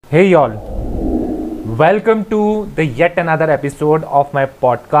Hey y'all, welcome to the yet another episode of my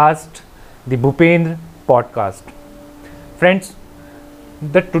podcast, the Bhupendra Podcast. Friends,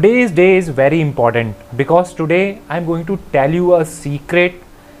 the today's day is very important because today I'm going to tell you a secret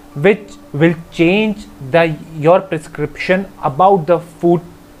which will change your prescription about the food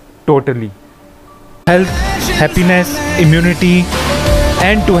totally. Health, happiness, immunity,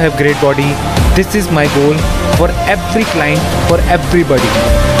 and to have great body. This is my goal for every client, for everybody.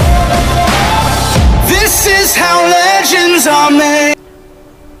 This is how legends are made.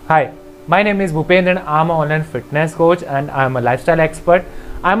 Hi, my name is Bhupendra and I'm an online fitness coach and I'm a lifestyle expert.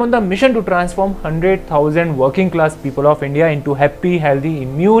 I'm on the mission to transform 100,000 working class people of India into happy, healthy,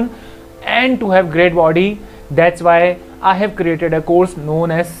 immune and to have great body. That's why I have created a course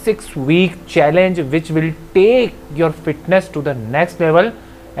known as 6-week challenge which will take your fitness to the next level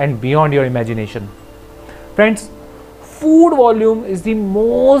and beyond your imagination. Friends, food volume is the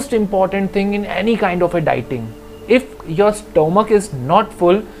most important thing in any kind of a dieting. If your stomach is not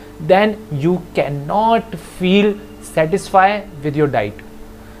full, then you cannot feel satisfied with your diet.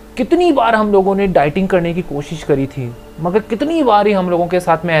 कितनी बार हम लोगों ने dieting करने की कोशिश करी थी, मगर कितनी बार ही हम लोगों के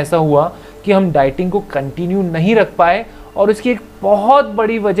साथ में ऐसा हुआ कि हम डाइटिंग को कंटिन्यू नहीं रख पाए। और इसकी एक बहुत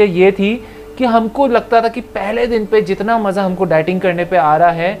बड़ी वजह ये थी कि हमको लगता था कि पहले दिन पे जितना मज़ा हमको डाइटिंग करने पे आ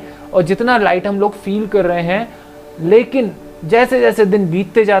रहा है और जितना लाइट हम लोग फील कर रहे हैं, लेकिन जैसे जैसे दिन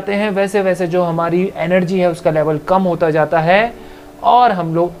बीतते जाते हैं वैसे वैसे जो हमारी एनर्जी है उसका लेवल कम होता जाता है और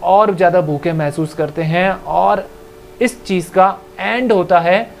हम लोग और ज़्यादा भूखे महसूस करते हैं। और इस चीज़ का एंड होता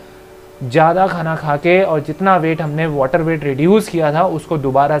है ज़्यादा खाना खा के और जितना वेट हमने वाटर वेट रिड्यूस किया था उसको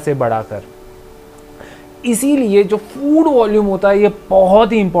दोबारा से बढ़ाकर। इसीलिए जो फूड वॉल्यूम होता है ये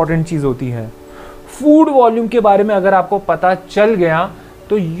बहुत ही इंपॉर्टेंट चीज़ होती है। फूड वॉल्यूम के बारे में अगर आपको पता चल गया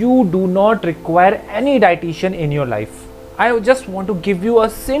तो you do not require any dietitian in your life. I just want to give you a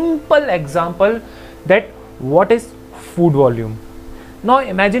simple example that what is food volume. Now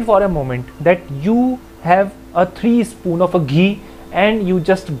imagine for a moment that you have a 3 spoon of a ghee and you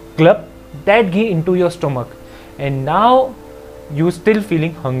just glub that ghee into your stomach and now you still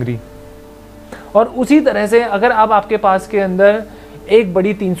feeling hungry। और उसी तरह से अगर अब आपके पास के अंदर एक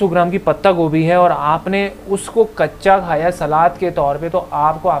बड़ी 300 ग्राम की पत्ता गोभी है और आपने उसको कच्चा खाया सलाद के तौर पे, तो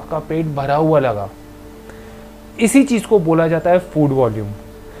आपको आपका पेट भरा हुआ लगा। इसी चीज़ को बोला जाता है फूड वॉल्यूम,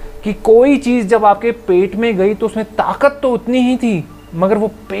 कि कोई चीज़ जब आपके पेट में गई तो उसमें ताकत तो उतनी ही थी मगर वो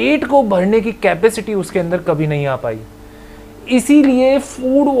पेट को भरने की कैपेसिटी उसके अंदर कभी नहीं आ पाई। इसीलिए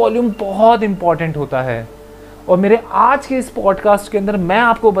फूड वॉल्यूम बहुत इंपॉर्टेंट होता है। और मेरे आज के इस पॉडकास्ट के अंदर मैं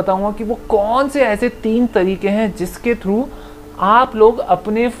आपको बताऊंगा कि वो कौन से ऐसे 3 तरीके हैं जिसके थ्रू आप लोग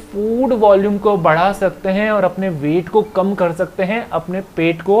अपने फूड वॉल्यूम को बढ़ा सकते हैं और अपने वेट को कम कर सकते हैं अपने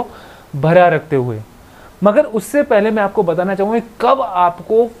पेट को भरा रखते हुए। मगर उससे पहले मैं आपको बताना चाहूँगा कब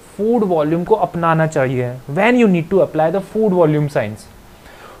आपको फूड वॉल्यूम को अपनाना चाहिए। When you need to apply the food volume science.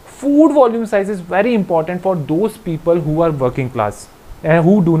 Food volume science is very important for those people who are working class and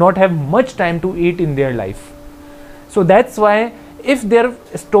who do not have much time to eat in their life. So that's why if their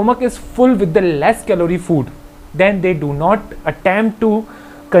stomach is full with the less calorie food, then they do not attempt to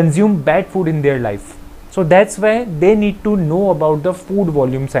consume bad food in their life. So that's why they need to know about the food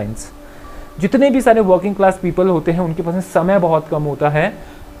volume science. जितने भी सारे working class people होते हैं उनके पास समय बहुत कम होता है।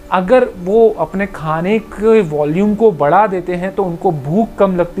 अगर वो अपने खाने के वॉल्यूम को बढ़ा देते हैं तो उनको भूख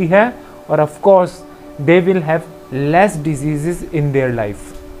कम लगती है और of course they will have less diseases in their life.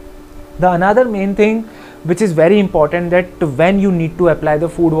 The another main thing which is very important, that when you need to apply the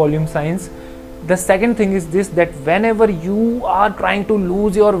food volume science, the second thing is this, that whenever you are trying to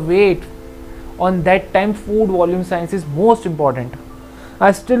lose your weight, on that time food volume science is most important.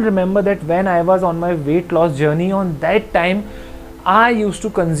 I still remember that when I was on my weight loss journey, on that time I used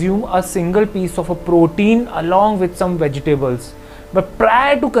to consume a single piece of a protein along with some vegetables. But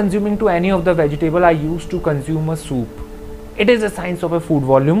prior to consuming to any of the vegetable, I used to consume a soup. It is a science of a food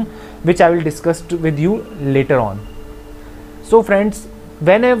volume which I will discuss with you later on. So friends,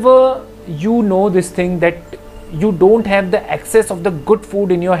 whenever you know this thing that you don't have the access of the good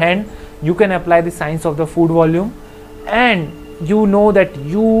food in your hand, you can apply the science of the food volume, and you know that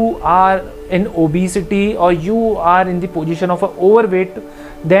you are in obesity or you are in the position of a overweight,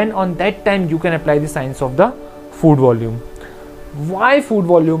 then on that time you can apply the science of the food volume. Why food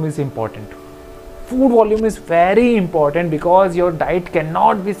volume is important? Food volume is very important because your diet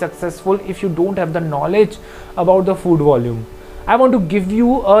cannot be successful if you don't have the knowledge about the food volume. I want to give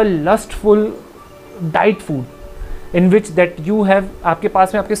you a lustful diet food in which that you have, आपके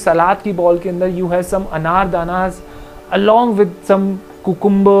पास में आपके सलाद की ball के अंदर you have some अनार दानास along with some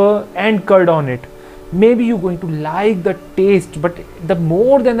cucumber and curd on it. Maybe you're going to like the taste, but the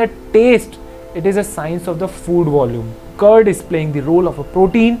more than the taste, it is a science of the food volume. Curd is playing the role of a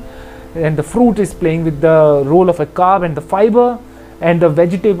protein, and the fruit is playing with the role of a carb and the fiber, and the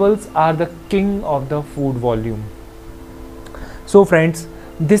vegetables are the king of the food volume. So friends,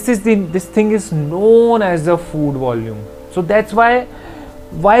 this thing is known as the food volume. So that's why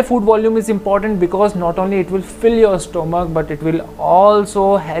food volume is important, because not only it will fill your stomach, but it will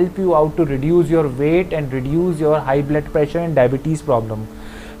also help you out to reduce your weight and reduce your high blood pressure and diabetes problem.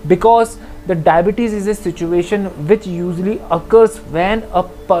 Because the diabetes is a situation which usually occurs when a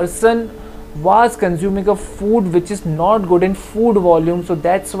person was consuming a food which is not good in food volume. So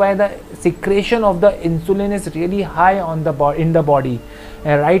that's why the secretion of the insulin is really high on the in the body,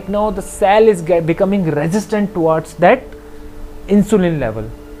 and right now the cell is becoming resistant towards that insulin level.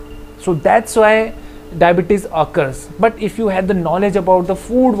 So that's why diabetes occurs. But if you have the knowledge about the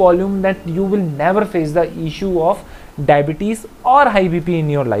food volume, that you will never face the issue of diabetes or high BP in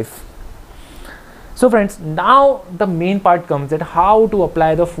your life. So friends, now the main part comes, that how to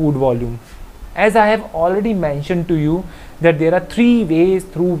apply the food volume. As I have already mentioned to you, that there are 3 ways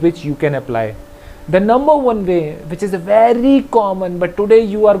through which you can apply. The number 1 way, which is very common, but today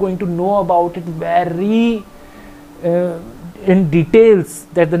you are going to know about it very in details,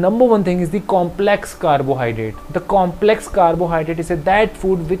 that the number 1 thing is the complex carbohydrate. The complex carbohydrate is that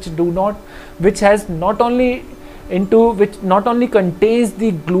food which not only contains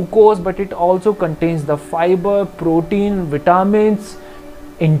the glucose, but it also contains the fiber, protein, vitamins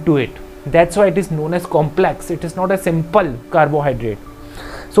into it. That's why it is known as complex. It is not a simple carbohydrate.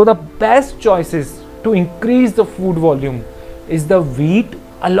 So the best choices to increase the food volume is the wheat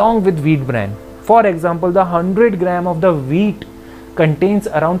along with wheat bran. For example, the 100 gram of the wheat contains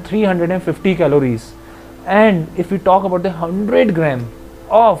around 350 calories, and if we talk about the 100 gram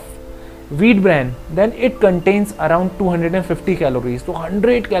of wheat bran, then it contains around 250 calories, so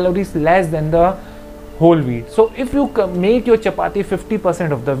 100 calories less than the whole wheat. So if you make your chapati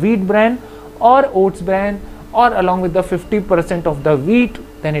 50% of the wheat bran or oats bran, or along with the 50% of the wheat,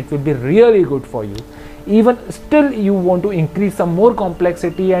 then it will be really good for you. Even still you want to increase some more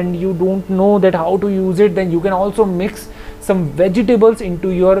complexity and you don't know that how to use it, then you can also mix some vegetables into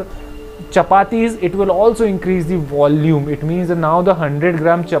your chapatis. It will also increase the volume. It means that now the 100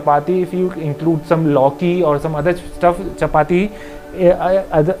 gram chapati, if you include some lauki or some other stuff chapati,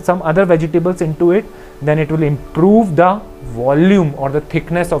 some other vegetables into it, then it will improve the volume or the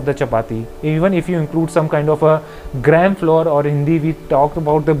thickness of the chapati. Even if you include some kind of a gram flour, or in Hindi we talked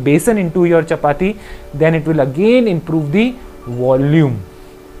about the besan, into your chapati, then it will again improve the volume.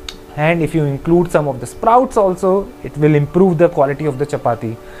 And if you include some of the sprouts also, it will improve the quality of the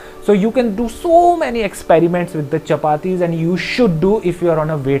chapati. So you can do so many experiments with the chapatis, and you should do if you are on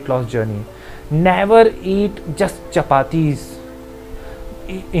a weight loss journey. Never eat just chapatis.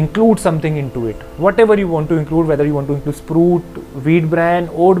 Include something into it, whatever you want to include, whether you want to include sprout, wheat bran,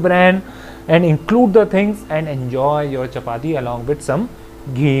 oat bran, and include the things and enjoy your chapati along with some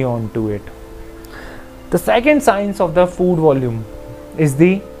ghee onto it. The second science of the food volume is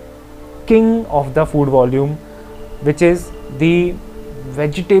the king of the food volume, which is the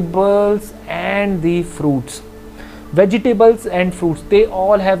vegetables and the fruits. Vegetables and fruits, they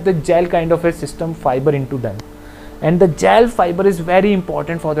all have the gel kind of a system, fiber into them. And the gel fiber is very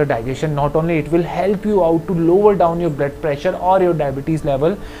important for the digestion. Not only it will help you out to lower down your blood pressure or your diabetes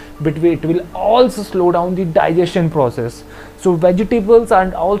level, but it will also slow down the digestion process. So vegetables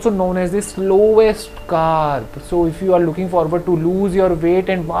are also known as the slowest carb. So if you are looking forward to lose your weight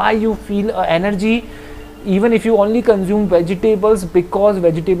and why you feel energy, even if you only consume vegetables, because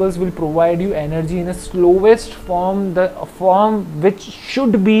vegetables will provide you energy in a slowest form, the form which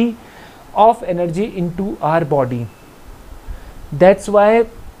should be of energy into our body. That's why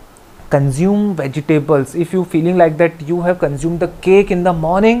consume vegetables. If you feeling like that you have consumed the cake in the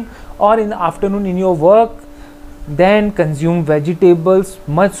morning or in the afternoon in your work, then consume vegetables,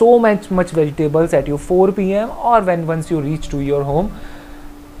 much vegetables at your 4 p.m. or once you reach to your home.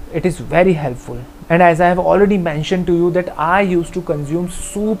 It is very helpful. And as I have already mentioned to you, that I used to consume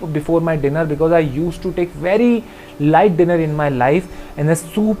soup before my dinner, because I used to take very light dinner in my life, and the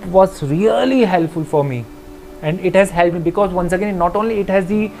soup was really helpful for me. And it has helped me, because once again, not only it has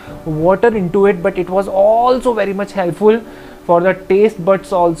the water into it, but it was also very much helpful for the taste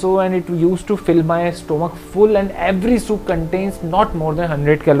buds also, and it used to fill my stomach full. And every soup contains not more than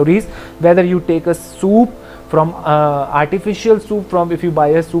 100 calories. Whether you take a soup from artificial soup, from if you buy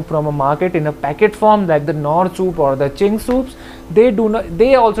a soup from a market in a packet form like the Knorr soup or the Ching soups,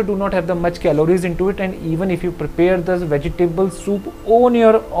 they also do not have the much calories into it. And even if you prepare the vegetable soup on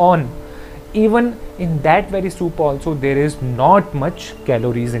your own, even in that very soup also there is not much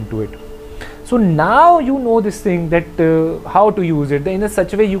calories into it. So now you know this thing, that how to use it in a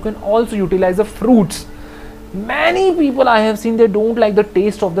such a way. You can also utilize the fruits. Many people I have seen, they don't like the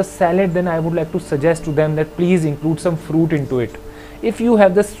taste of the salad, then I would like to suggest to them that please include some fruit into it. If you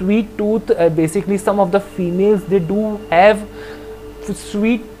have the sweet tooth, basically some of the females, they do have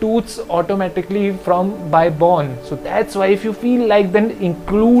sweet tooths automatically from by born. So that's why if you feel like, then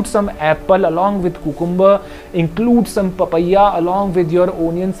include some apple along with cucumber, include some papaya along with your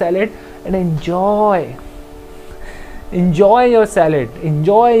onion salad, and enjoy your salad,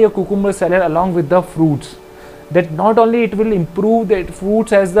 enjoy your cucumber salad along with the fruits. That not only it will improve, that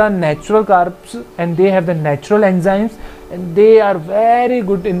fruits has the natural carbs and they have the natural enzymes, and they are very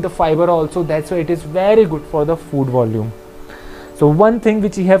good in the fiber also. That's why it is very good for the food volume. So one thing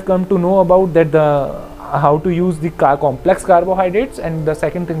which we have come to know about, that the how to use the complex carbohydrates, and the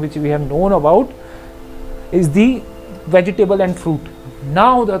second thing which we have known about is the vegetable and fruit.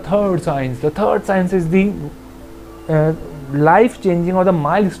 Now the third science is the life changing or the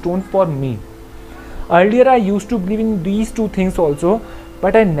milestone for me. Earlier I used to believe in these two things also,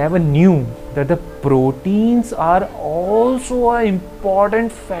 but I never knew that the proteins are also an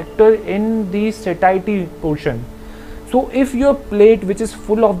important factor in the satiety portion. So if your plate which is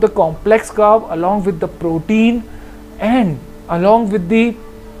full of the complex carb along with the protein and along with the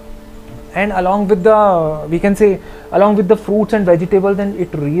we can say along with the fruits and vegetables, then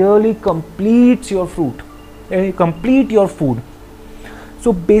it really completes your food.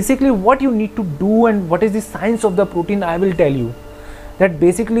 So basically what you need to do and what is the science of the protein, I will tell you. That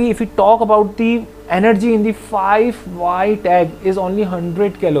basically if we talk about the energy in the 5 white egg is only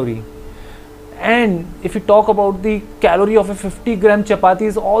 100 calorie, and if you talk about the calorie of a 50-gram chapati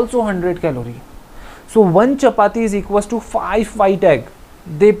is also 100 calorie. So one chapati is equals to 5 white egg.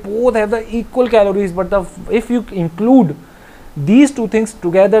 They both have the equal calories, but if you include these two things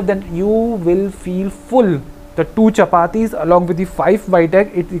together, then you will feel full. The 2 chapatis along with the 5 white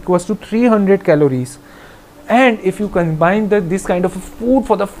egg, it equals to 300 calories. And if you combine this kind of food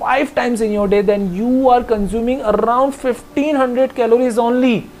for the 5 times in your day, then you are consuming around 1500 calories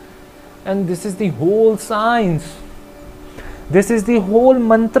only. And this is the whole science. This is the whole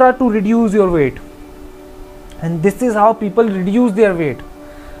mantra to reduce your weight. And this is how people reduce their weight,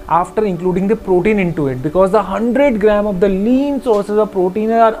 after including the protein into it, because the 100 gram of the lean sources of protein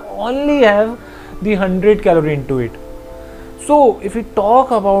are only have the 100 calorie into it. So if we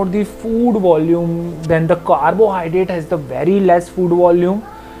talk about the food volume, then the carbohydrate has the very less food volume.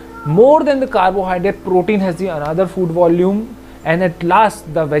 More than the carbohydrate, protein has the another food volume, and at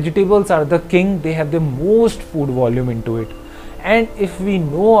last the vegetables are the king. They have the most food volume into it. And if we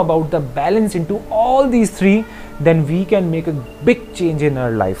know about the balance into all these three, then we can make a big change in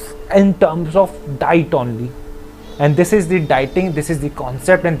our life in terms of diet only. And this is the dieting, this is the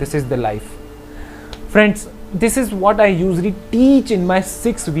concept, and this is the life. Friends, this is what I usually teach in my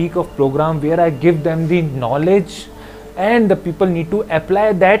 6 week of program, where I give them the knowledge and the people need to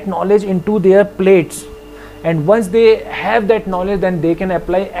apply that knowledge into their plates. And once they have that knowledge, then they can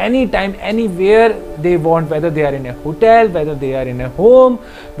apply anytime, anywhere they want, whether they are in a hotel, whether they are in a home,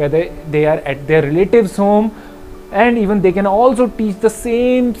 whether they are at their relatives' home, and even they can also teach the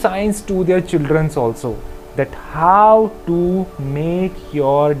same science to their children also, that how to make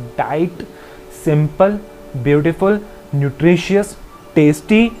your diet simple, beautiful, nutritious,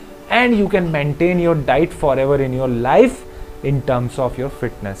 tasty, and you can maintain your diet forever in your life in terms of your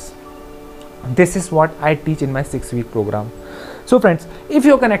fitness. This is what I teach in my 6 week program. So friends, if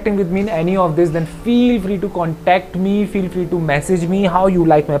you're connecting with me in any of this, then feel free to contact me, feel free to message me how you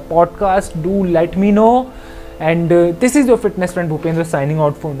like my podcast. Do let me know. And this is your fitness friend Bhupendra signing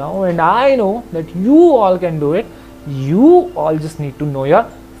out for now, and I know that you all can do it. You all just need to know your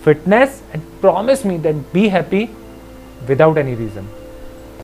fitness and promise me that be happy without any reason.